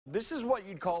This is what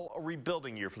you'd call a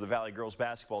rebuilding year for the Valley girls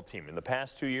basketball team. In the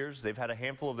past 2 years, they've had a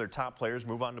handful of their top players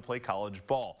move on to play college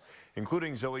ball,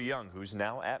 including Zoe Young, who's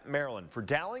now at Maryland. For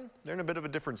Dowling, they're in a bit of a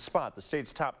different spot. The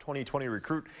state's top 2020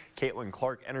 recruit, Caitlin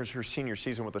Clark, enters her senior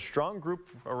season with a strong group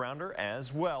around her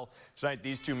as well. Tonight,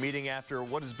 these two meeting after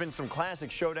what has been some classic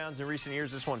showdowns in recent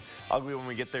years. This one ugly when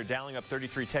we get there. Dowling up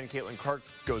 33-10. Caitlin Clark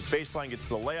goes baseline, gets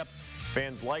the layup.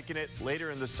 Fans liking it.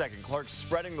 Later in the second, Clark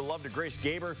spreading the love to Grace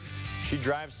Gaber. She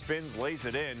drives, spins, lays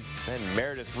it in. Then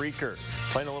Meredith Reeker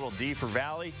playing a little D for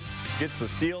Valley. Gets the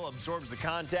steal, absorbs the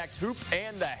contact, hoop,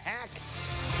 and the hack.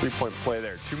 Three-point play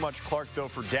there. Too much Clark, though,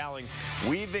 for Dowling.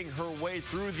 Weaving her way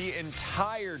through the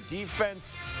entire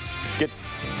defense. Gets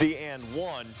the and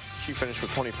one. She finished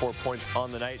with 24 points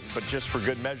on the night, but just for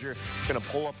good measure, going to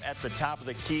pull up at the top of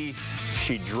the key.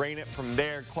 She drained it from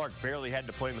there. Clark barely had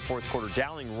to play in the fourth quarter.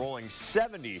 Dowling rolling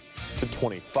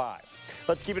 70-25.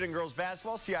 Let's keep it in girls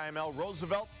basketball. CIML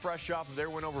Roosevelt, fresh off of their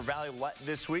win over Valley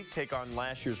this week, take on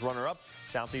last year's runner-up,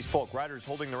 Southeast Polk. Riders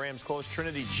holding the Rams close.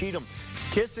 Trinity Cheatham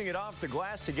kissing it off the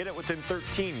glass to get it within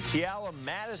 13. Kiala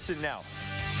Madison now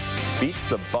beats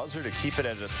the buzzer to keep it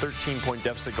at a 13-point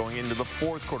deficit going into the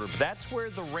fourth quarter. But that's where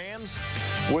the Rams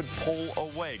would pull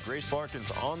away. Grace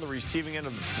Larkins on the receiving end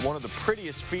of one of the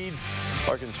prettiest feeds.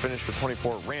 Larkins finished with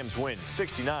 24. Rams win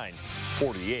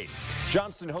 69-48.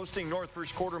 Johnston hosting North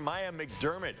first quarter. Maya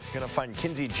McDermott going to find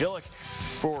Kinsey Gillick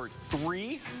for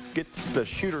three. Gets the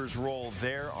shooter's roll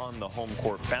there on the home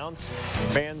court bounce.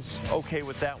 Fans okay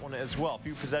with that one as well. A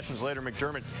few possessions later,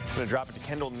 McDermott going to drop it to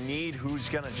Kendall Need, who's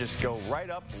going to just go right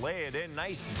up, lay it in.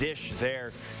 Nice dish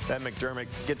there. Then McDermott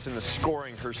gets into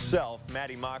scoring herself.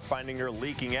 Maddie Mock finding her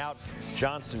leaking out.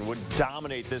 Johnston would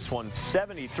dominate this one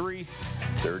 73-32.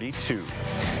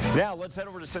 Now let's head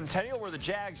over to Centennial, where the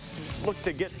Jags look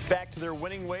to get back to their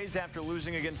winning ways after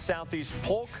losing against Southeast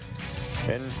Polk.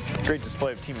 And great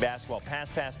display of team basketball. Pass,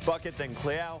 bucket, then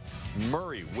Cleo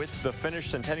Murray with the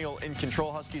finish. Centennial in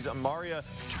control. Huskies' Amaria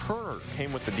Turner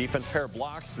came with the defense. Pair of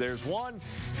blocks. There's one.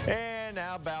 And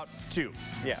how about two?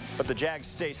 Yeah, but the Jags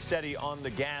stay steady on the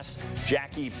gas.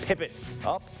 Jackie Pippett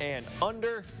up and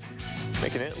under,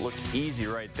 making it look easy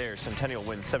right there. Centennial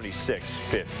wins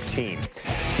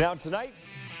 76-15. Now tonight,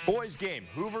 boys game.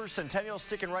 Hoover Centennial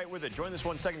sticking right with it. Join this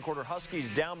one second quarter.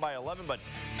 Huskies down by 11, but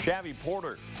Shavy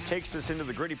Porter takes us into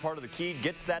the gritty part of the key,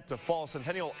 gets that to fall.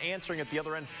 Centennial answering at the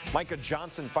other end. Micah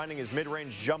Johnson finding his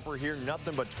mid-range jumper here.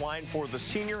 Nothing but twine for the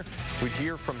senior. We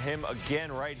hear from him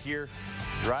again right here.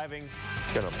 Driving,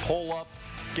 going to pull up.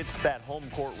 Gets that home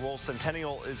court roll.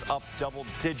 Centennial is up double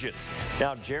digits.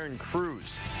 Now Jaron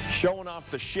Cruz showing off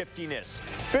the shiftiness.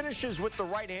 Finishes with the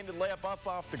right-handed layup up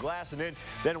off the glass and in.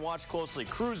 Then watch closely.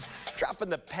 Cruz dropping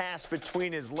the pass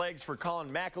between his legs for Colin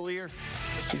McAleer.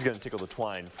 He's going to tickle the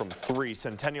twine from three.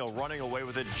 Centennial running away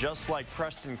with it just like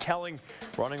Preston Kelling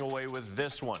running away with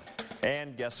this one.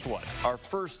 And guess what? Our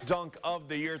first dunk of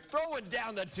the year, throwing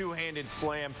down the two-handed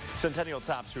slam. Centennial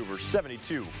tops Hoover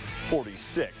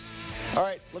 72-46. All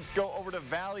right, let's go over to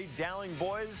Valley. Dowling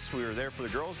boys. We were there for the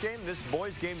girls game. This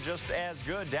boys game just as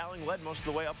good. Dowling led most of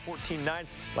the way up 14-9.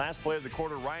 Last play of the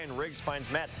quarter, Ryan Riggs finds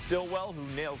Matt Stillwell, who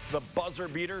nails the buzzer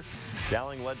beater.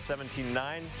 Dowling led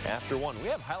 17-9 after one. We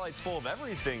have highlights full of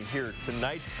everything here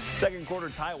tonight. Second quarter,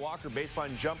 Ty Walker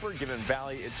baseline jumper, giving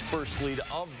Valley its first lead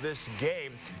of this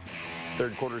game.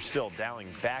 Third quarter still, Dowling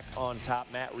back on top.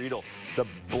 Matt Riedel, the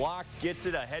block, gets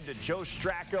it ahead to Joe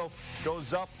Stracco,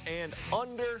 goes up and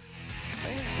under.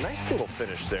 Nice little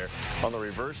finish there on the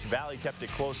reverse. Valley kept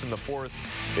it close in the fourth.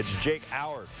 It's Jake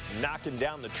Auer knocking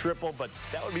down the triple, but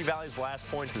that would be Valley's last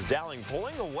points as Dowling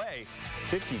pulling away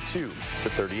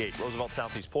 52-38. Roosevelt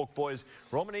Southeast Polk boys.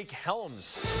 Romanique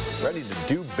Helms ready to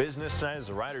do business tonight as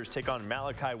the Riders take on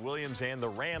Malachi Williams and the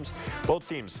Rams. Both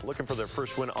teams looking for their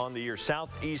first win on the year.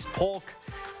 Southeast Polk,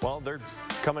 well, they're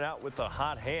coming out with a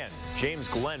hot hand. James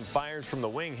Glenn fires from the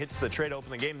wing, hits the tray to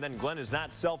open the game. Then Glenn is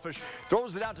not selfish,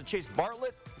 throws it out to Chase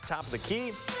Bartlett, top of the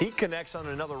key. He connects on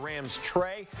another Rams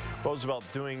tray. Roosevelt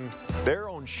doing their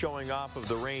own showing off of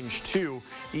the range too.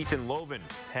 Ethan Loven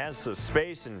has the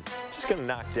space and just going to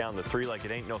knock down the three like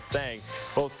it ain't no thing.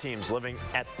 Both teams living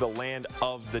at the land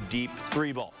of the deep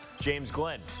three ball. James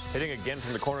Glenn hitting again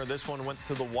from the corner. This one went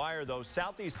to the wire though.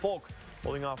 Southeast Polk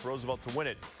holding off Roosevelt to win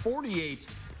it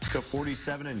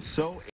 48-47, and so